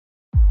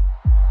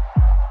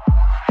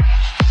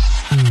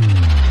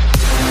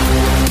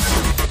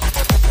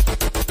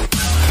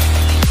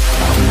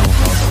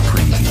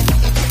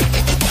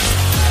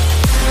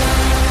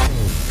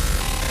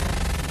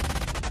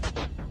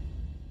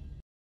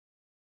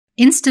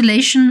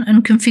Installation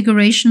and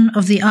configuration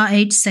of the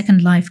RH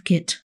Second Life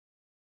Kit.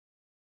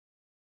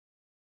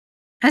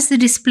 As the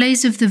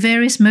displays of the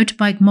various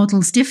motorbike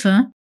models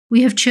differ,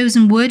 we have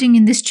chosen wording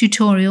in this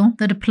tutorial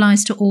that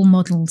applies to all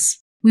models.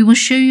 We will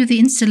show you the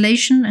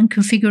installation and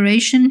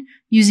configuration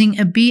using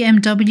a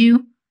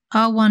BMW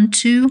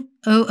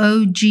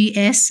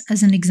R1200GS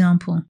as an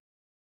example.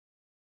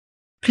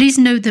 Please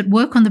note that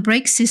work on the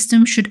brake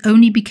system should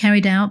only be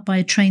carried out by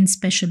a trained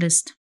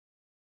specialist.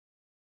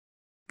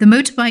 The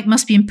motorbike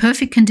must be in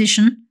perfect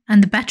condition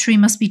and the battery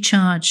must be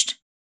charged.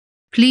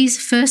 Please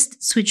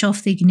first switch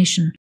off the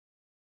ignition.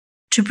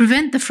 To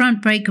prevent the front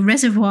brake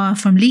reservoir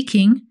from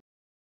leaking,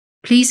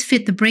 please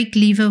fit the brake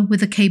lever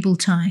with a cable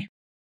tie.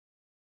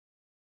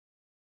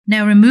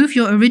 Now remove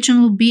your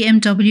original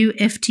BMW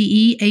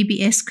FTE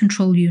ABS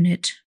control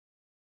unit.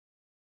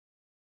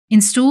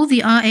 Install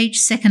the RH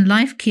Second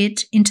Life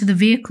Kit into the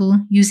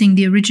vehicle using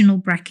the original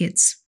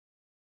brackets.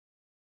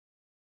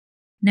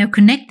 Now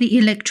connect the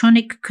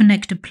electronic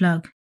connector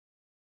plug.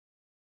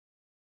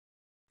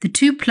 The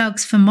two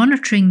plugs for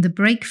monitoring the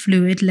brake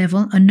fluid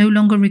level are no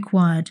longer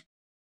required.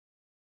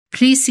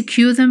 Please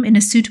secure them in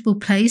a suitable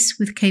place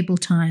with cable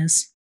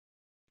ties.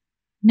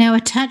 Now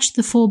attach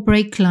the 4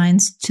 brake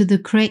lines to the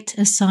correct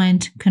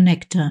assigned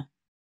connector.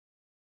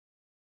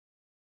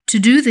 To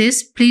do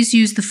this, please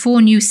use the 4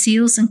 new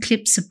seals and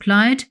clips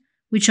supplied,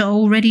 which are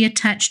already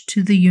attached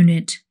to the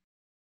unit.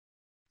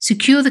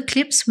 Secure the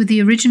clips with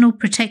the original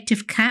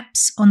protective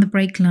caps on the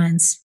brake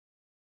lines.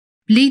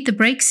 Bleed the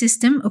brake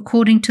system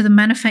according to the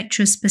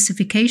manufacturer's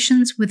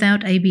specifications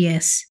without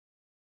ABS.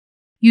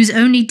 Use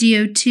only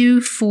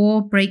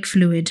DO2-4 brake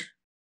fluid.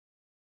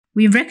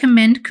 We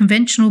recommend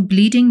conventional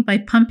bleeding by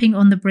pumping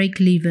on the brake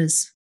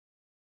levers.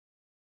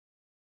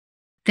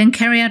 Then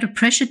carry out a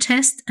pressure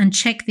test and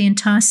check the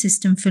entire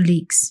system for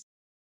leaks.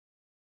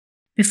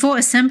 Before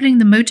assembling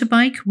the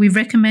motorbike, we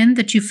recommend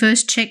that you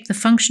first check the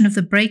function of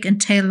the brake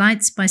and tail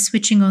lights by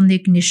switching on the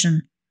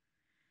ignition.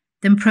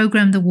 Then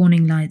program the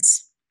warning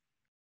lights.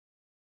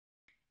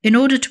 In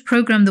order to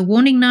program the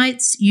warning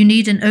lights, you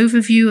need an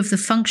overview of the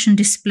function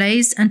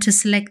displays and to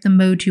select the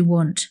mode you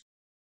want.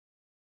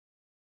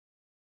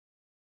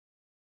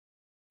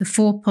 The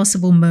 4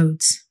 possible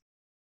modes.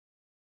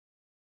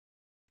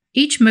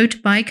 Each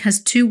motorbike has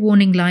 2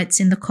 warning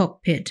lights in the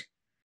cockpit,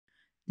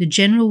 the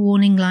general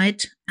warning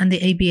light and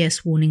the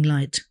ABS warning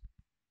light.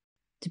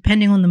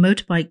 Depending on the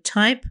motorbike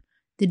type,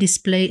 the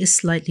display is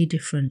slightly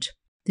different.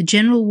 The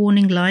general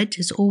warning light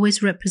is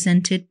always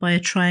represented by a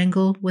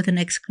triangle with an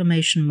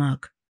exclamation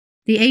mark.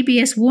 The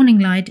ABS warning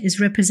light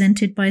is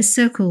represented by a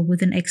circle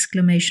with an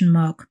exclamation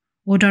mark,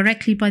 or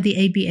directly by the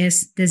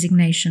ABS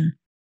designation.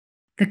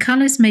 The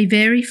colors may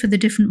vary for the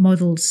different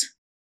models.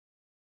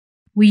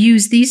 We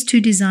use these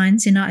 2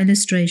 designs in our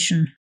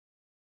illustration.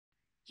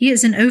 Here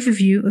is an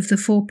overview of the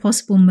 4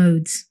 possible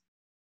modes.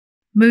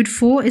 Mode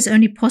 4 is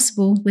only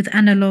possible with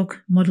analog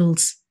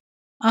models.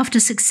 After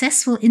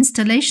successful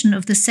installation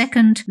of the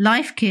Second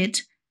Life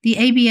Kit, the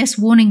ABS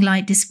warning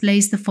light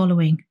displays the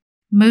following.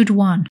 Mode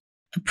 1.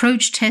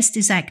 Approach test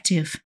is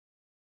active.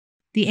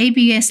 The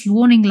ABS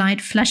warning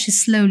light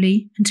flashes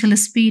slowly until a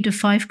speed of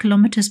 5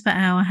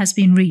 km/h has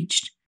been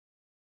reached.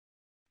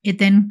 It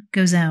then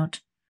goes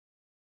out.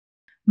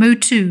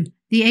 Mode 2.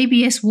 The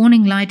ABS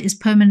warning light is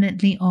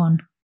permanently on.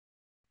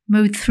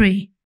 Mode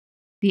 3.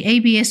 The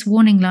ABS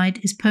warning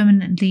light is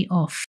permanently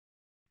off.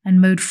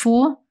 And Mode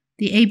 4.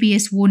 The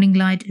ABS warning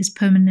light is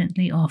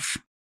permanently off.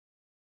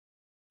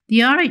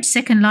 The RH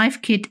Second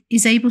Life Kit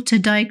is able to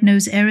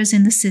diagnose errors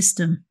in the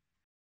system.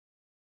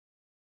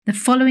 The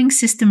following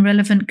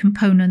system-relevant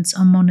components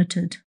are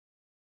monitored.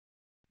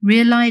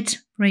 Rear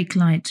light, brake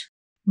light.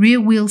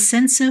 Rear wheel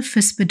sensor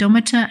for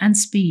speedometer and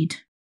speed.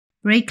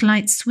 Brake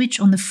light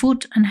switch on the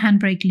foot and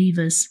handbrake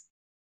levers.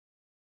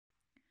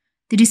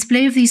 The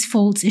display of these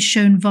faults is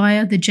shown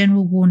via the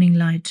general warning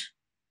light.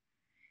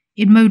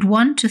 In mode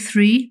 1 to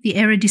 3, the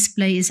error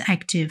display is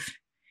active.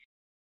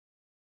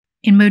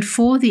 In mode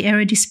 4, the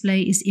error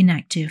display is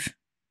inactive.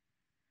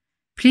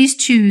 Please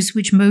choose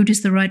which mode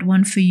is the right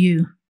one for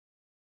you.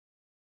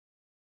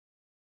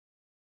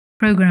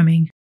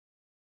 Programming.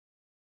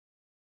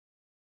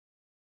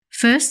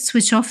 First,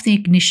 switch off the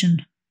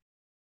ignition.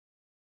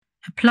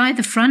 Apply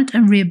the front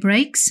and rear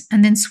brakes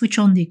and then switch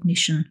on the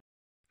ignition.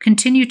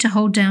 Continue to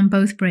hold down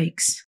both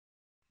brakes.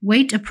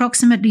 Wait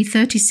approximately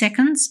 30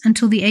 seconds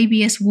until the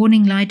ABS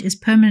warning light is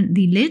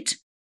permanently lit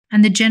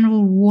and the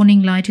general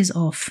warning light is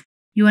off.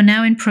 You are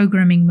now in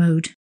programming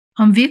mode.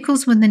 On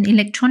vehicles with an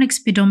electronic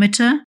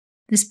speedometer,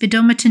 the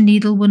speedometer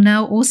needle will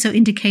now also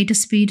indicate a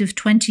speed of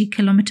 20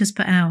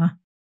 km/h.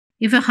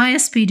 If a higher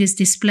speed is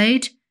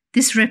displayed,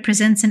 this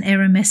represents an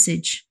error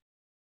message.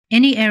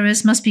 Any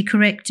errors must be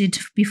corrected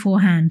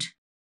beforehand.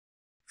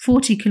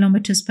 40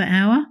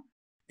 km/h.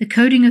 The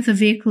coding of the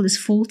vehicle is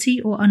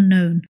faulty or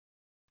unknown.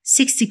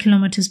 60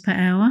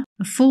 km/h.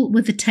 A fault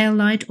with the tail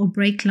light or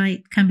brake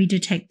light can be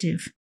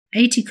detected.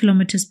 80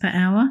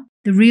 km/h.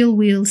 The rear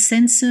wheel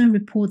sensor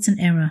reports an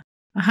error.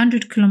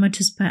 100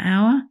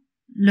 km/h.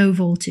 Low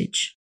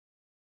voltage.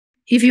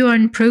 If you are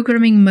in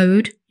programming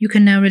mode, you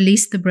can now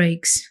release the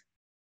brakes.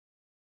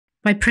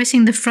 By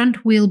pressing the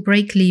front wheel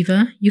brake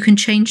lever, you can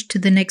change to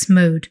the next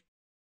mode.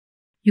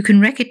 You can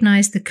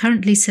recognize the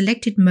currently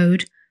selected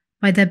mode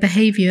by the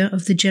behavior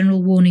of the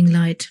general warning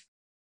light.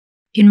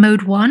 In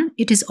mode 1,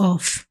 it is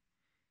off.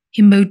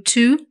 In mode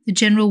 2, the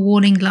general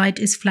warning light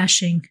is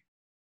flashing.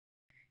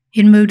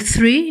 In mode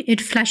 3,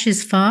 it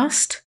flashes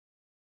fast.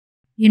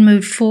 In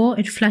mode 4,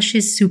 it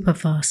flashes super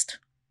fast.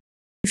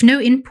 If no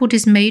input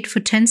is made for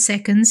 10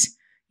 seconds,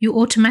 you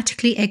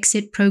automatically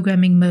exit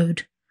programming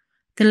mode.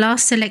 The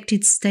last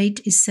selected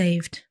state is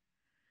saved.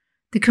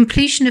 The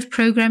completion of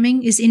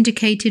programming is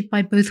indicated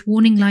by both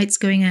warning lights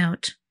going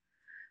out.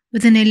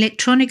 With an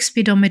electronic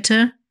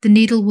speedometer, the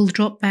needle will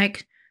drop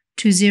back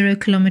to 0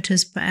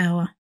 km per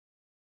hour.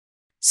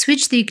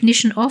 Switch the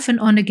ignition off and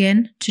on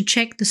again to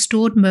check the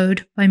stored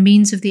mode by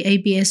means of the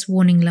ABS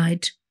warning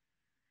light.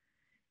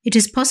 It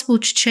is possible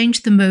to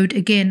change the mode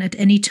again at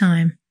any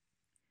time.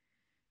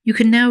 You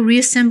can now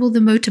reassemble the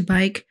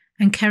motorbike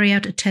and carry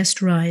out a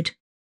test ride.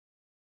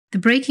 The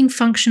braking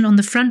function on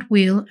the front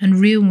wheel and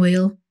rear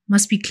wheel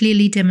must be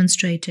clearly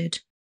demonstrated.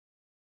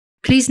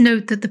 Please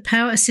note that the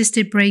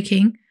power-assisted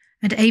braking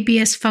and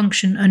ABS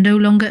function are no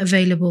longer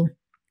available.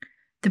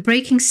 The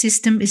braking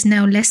system is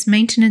now less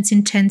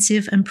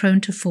maintenance-intensive and prone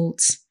to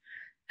faults,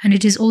 and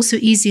it is also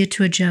easier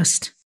to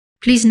adjust.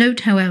 Please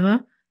note,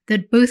 however,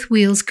 that both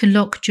wheels can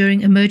lock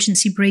during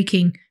emergency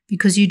braking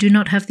because you do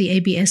not have the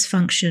ABS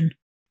function.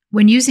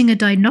 When using a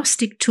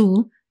diagnostic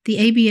tool, the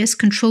ABS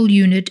control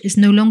unit is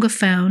no longer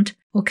found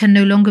or can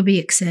no longer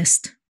be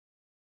accessed.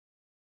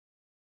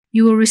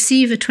 You will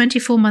receive a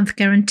 24-month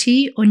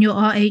guarantee on your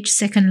RH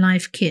Second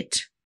Life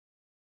kit.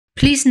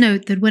 Please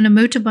note that when a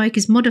motorbike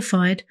is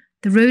modified,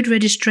 the road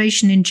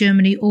registration in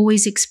Germany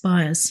always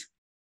expires.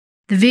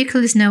 The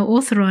vehicle is now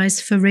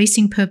authorized for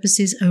racing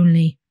purposes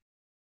only.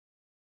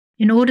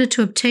 In order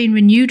to obtain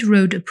renewed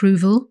road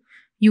approval,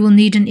 you will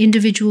need an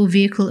individual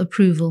vehicle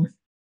approval.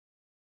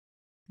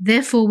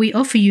 Therefore, we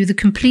offer you the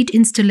complete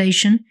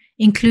installation,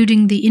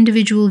 including the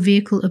individual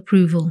vehicle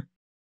approval.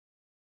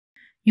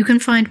 You can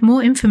find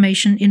more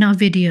information in our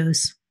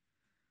videos.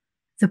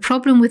 The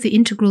problem with the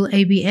integral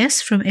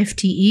ABS from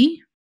FTE,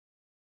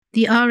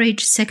 the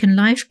RH Second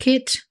Life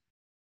kit,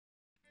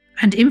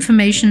 and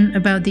information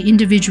about the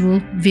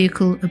individual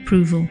vehicle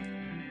approval.